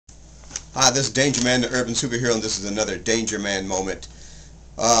Hi, this is DangerMan, the urban superhero, and this is another DangerMan moment.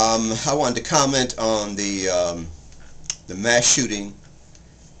 I wanted to comment on the mass shooting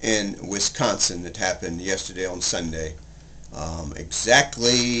in Wisconsin that happened yesterday on Sunday.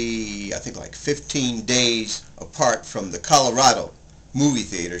 Exactly, I think like 15 days apart from the Colorado movie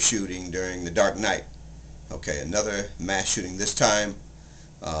theater shooting during the Dark Night. Okay, another mass shooting. This time,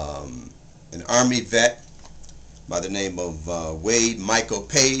 an Army vet by the name of Wade Michael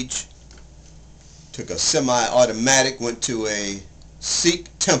Page took a semi-automatic, went to a Sikh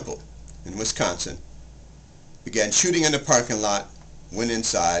Temple in Wisconsin, began shooting in the parking lot, went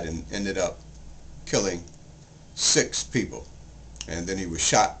inside and ended up killing 6 people, and then he was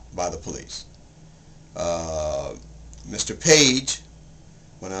shot by the police. Mr. Page,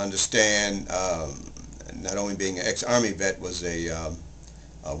 when I understand, not only being an ex-Army vet, was a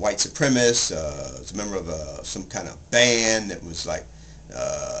white supremacist, was a member of some kind of band that was like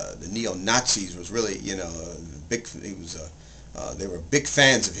the neo-Nazis was really, big. He was they were big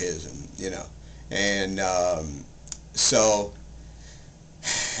fans of his, and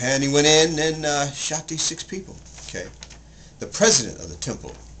and he went in and shot these 6 people. Okay, the president of the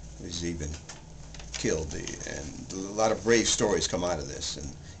temple was even killed, and a lot of brave stories come out of this. And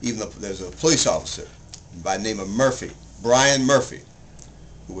even there's a police officer by the name of Murphy, Brian Murphy,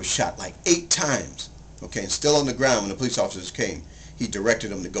 who was shot like 8 times. Okay, and still on the ground when the police officers came. He directed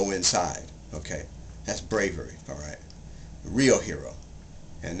them to go inside. Okay, that's bravery. All right, a real hero.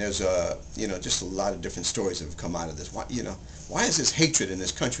 And there's just a lot of different stories that have come out of this. Why is this hatred in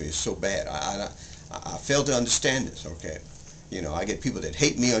this country is so bad? I fail to understand this. Okay, I get people that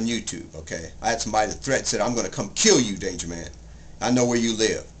hate me on YouTube. Okay, I had somebody that said, I'm going to come kill you, DangerMan. I know where you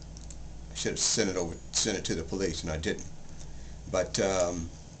live. I should have sent it to the police, and I didn't. But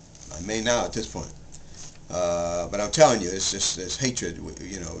I may now at this point. But I'm telling you, it's just this hatred.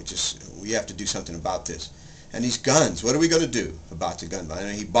 We have to do something about this. And these guns, what are we going to do about the gun? I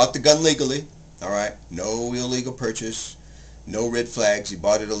mean, he bought the gun legally. All right, no illegal purchase, no red flags. He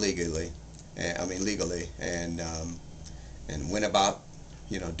bought it illegally. Legally, and went about,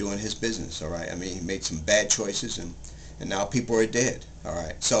 doing his business. All right. I mean, he made some bad choices, and now people are dead. All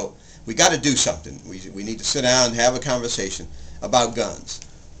right. So we got to do something. We need to sit down and have a conversation about guns.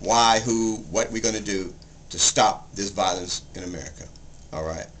 Why, who, what we're going to do to stop this violence in America. All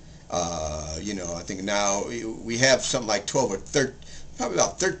right. I think now we have something like 12 or 13, probably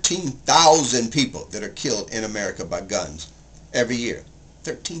about 13,000 people that are killed in America by guns every year.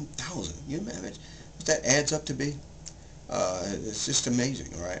 13,000. You imagine what that adds up to be? It's just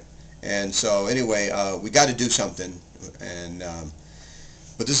amazing. All right. And so anyway, we got to do something. And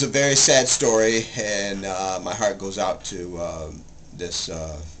but this is a very sad story, and my heart goes out to the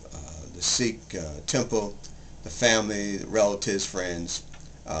Sikh Temple, the family, the relatives, friends.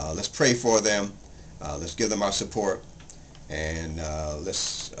 Let's pray for them. Let's give them our support, and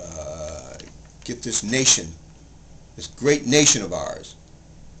let's get this nation, this great nation of ours,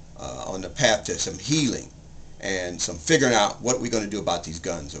 on the path to some healing and some figuring out what we're going to do about these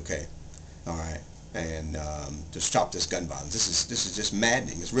guns. Okay, all right, and to stop this gun violence. This is just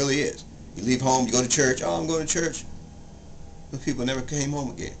maddening. It really is. You leave home, you go to church. Oh, I'm going to church. Those people never came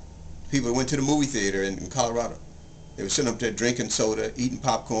home again. People that went to the movie theater in Colorado. They were sitting up there drinking soda, eating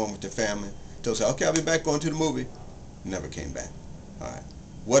popcorn with their family. They'll say, okay, I'll be back going to the movie. Never came back. All right.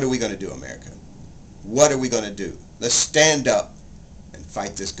 What are we going to do, America? What are we going to do? Let's stand up and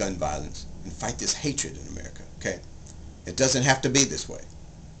fight this gun violence and fight this hatred in America, okay? It doesn't have to be this way.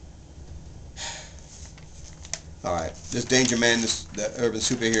 All right. This DangerMan is the urban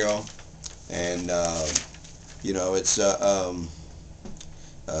superhero. And,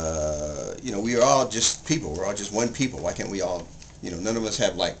 we are all just people. We're all just one people. Why can't we all, none of us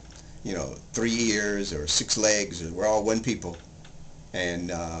have like, 3 ears or 6 legs. We're all one people.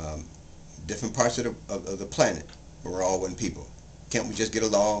 And different parts of the planet, but we're all one people. Can't we just get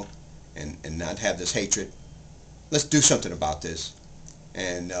along and not have this hatred? Let's do something about this.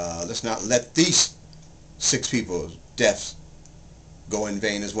 And let's not let these 6 people's deaths go in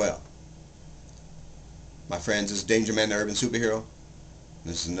vain as well. My friends, this is DangerMan, the urban superhero.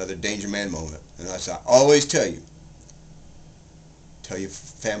 This is another DangerMan moment. And as I always tell you, tell your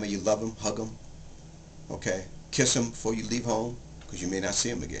family you love them, hug them, okay? Kiss them before you leave home, because you may not see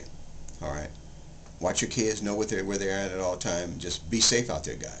them again. All right? Watch your kids, know where they're at all times. Just be safe out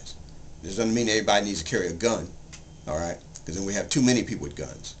there, guys. This doesn't mean everybody needs to carry a gun, all right? Because then we have too many people with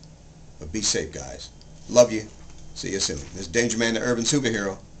guns. But be safe, guys. Love you. See you soon. This is DangerMan, the urban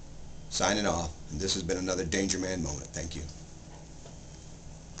superhero, signing off. And this has been another DangerMan moment. Thank you.